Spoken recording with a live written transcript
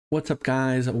What's up,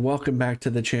 guys? Welcome back to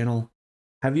the channel.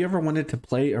 Have you ever wanted to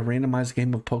play a randomized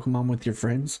game of Pokemon with your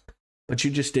friends, but you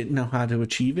just didn't know how to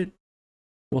achieve it?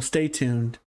 Well, stay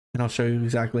tuned and I'll show you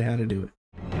exactly how to do it.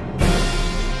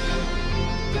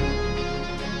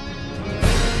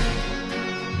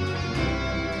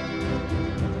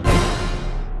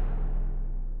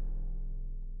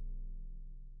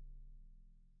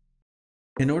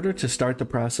 In order to start the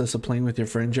process of playing with your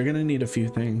friends, you're going to need a few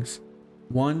things.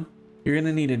 One, you're going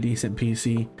to need a decent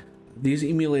PC. These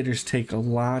emulators take a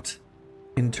lot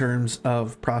in terms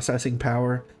of processing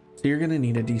power, so you're going to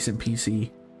need a decent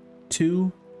PC.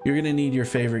 Two, you're going to need your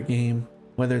favorite game,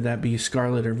 whether that be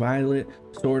Scarlet or Violet,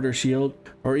 Sword or Shield,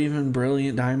 or even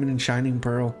Brilliant Diamond and Shining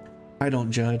Pearl. I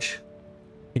don't judge.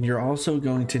 And you're also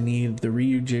going to need the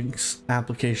Ryujinx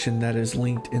application that is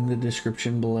linked in the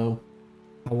description below.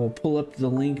 I will pull up the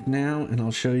link now and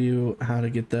I'll show you how to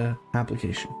get the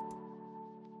application.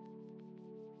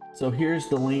 So here's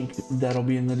the link that'll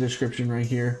be in the description right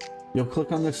here. You'll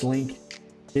click on this link.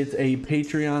 It's a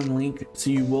Patreon link, so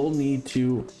you will need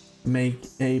to make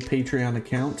a Patreon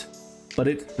account, but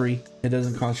it's free. It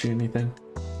doesn't cost you anything.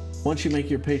 Once you make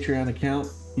your Patreon account,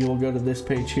 you will go to this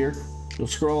page here. You'll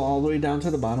scroll all the way down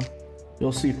to the bottom.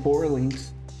 You'll see 4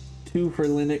 links, 2 for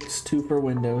Linux, 2 for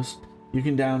Windows. You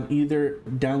can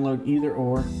download either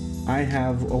or. I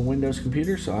have a Windows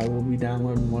computer, so I will be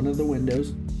downloading one of the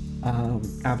Windows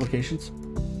applications.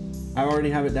 I already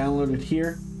have it downloaded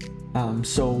here.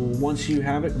 So once you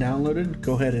have it downloaded,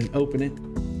 go ahead and open it.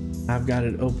 I've got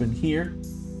it open here.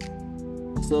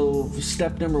 So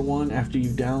step number 1, after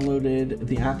you've downloaded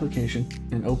the application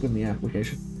and opened the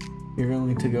application, you're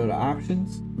going to go to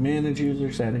Options, Manage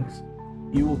User Settings.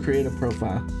 You will create a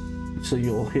profile. So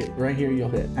you'll hit right here, you'll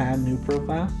hit Add New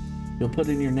Profile. You'll put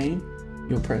in your name,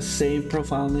 you'll press Save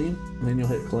Profile Name, and then you'll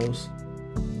hit Close.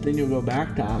 Then you'll go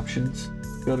back to Options,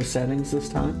 go to Settings this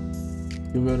time.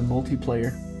 You'll go to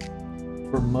Multiplayer.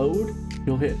 For mode,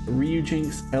 you'll hit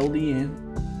Ryujinx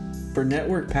LDN. For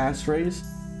network passphrase,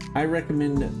 I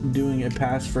recommend doing a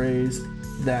passphrase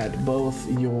that both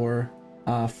your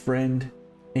friend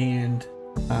and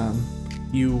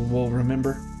you will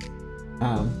remember.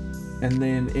 And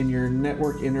then in your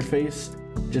network interface,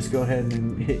 just go ahead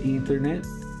and hit Ethernet,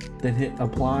 then hit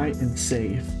Apply and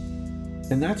Save.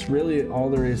 And that's really all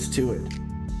there is to it.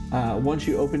 Once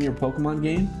you open your Pokemon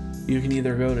game, you can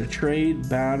either go to Trade,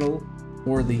 Battle,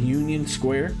 or the Union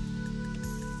Square.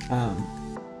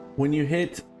 When you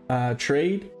hit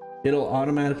Trade, it'll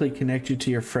automatically connect you to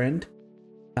your friend.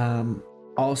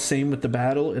 All same with the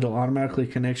Battle, it'll automatically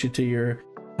connect you to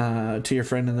your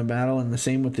friend in the battle, and the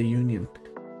same with the Union.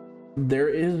 There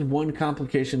is one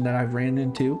complication that I've ran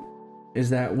into, is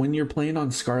that when you're playing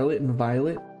on Scarlet and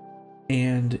Violet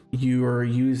and you are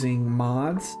using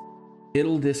mods,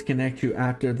 it'll disconnect you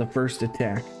after the first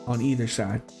attack on either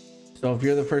side. So if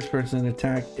you're the first person to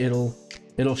attack, it'll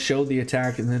show the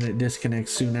attack and then it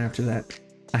disconnects soon after that.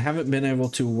 I haven't been able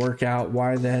to work out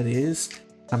why that is.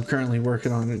 I'm currently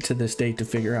working on it to this date to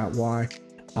figure out why,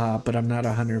 but I'm not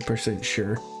 100%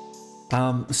 sure.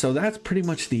 So that's pretty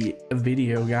much the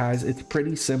video, guys. It's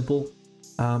pretty simple.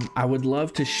 I would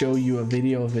love to show you a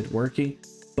video of it working,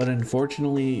 but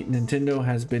unfortunately Nintendo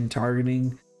has been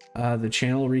targeting the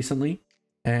channel recently,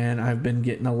 and I've been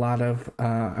getting a lot of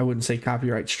I wouldn't say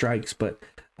copyright strikes, but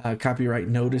copyright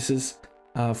notices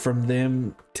from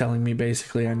them telling me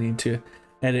basically I need to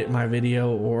edit my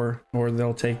video or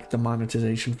they'll take the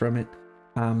monetization from it.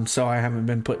 So I haven't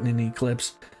been putting any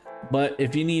clips. But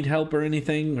if you need help or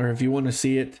anything, or if you want to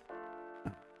see it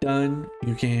done,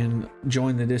 you can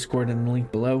join the Discord in the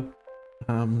link below.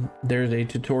 There's a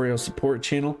tutorial support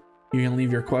channel. You can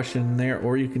leave your question in there,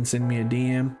 or you can send me a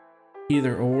DM.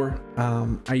 Either or.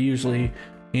 I usually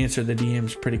answer the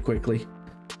DMs pretty quickly.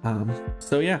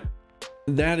 So yeah,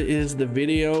 that is the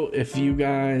video. If you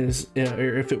guys,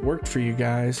 or if it worked for you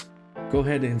guys, go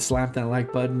ahead and slap that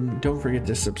like button. Don't forget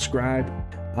to subscribe.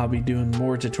 I'll be doing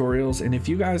more tutorials, and if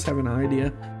you guys have an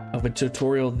idea of a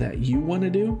tutorial that you want to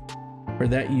do or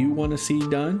that you want to see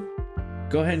done,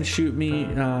 go ahead and shoot me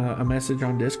a message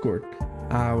on Discord.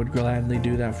 I would gladly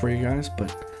do that for you guys. But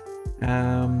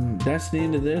that's the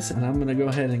end of this, and I'm gonna go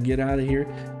ahead and get out of here.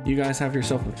 You guys have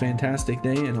yourself a fantastic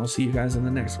day, and I'll see you guys in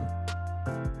the next one.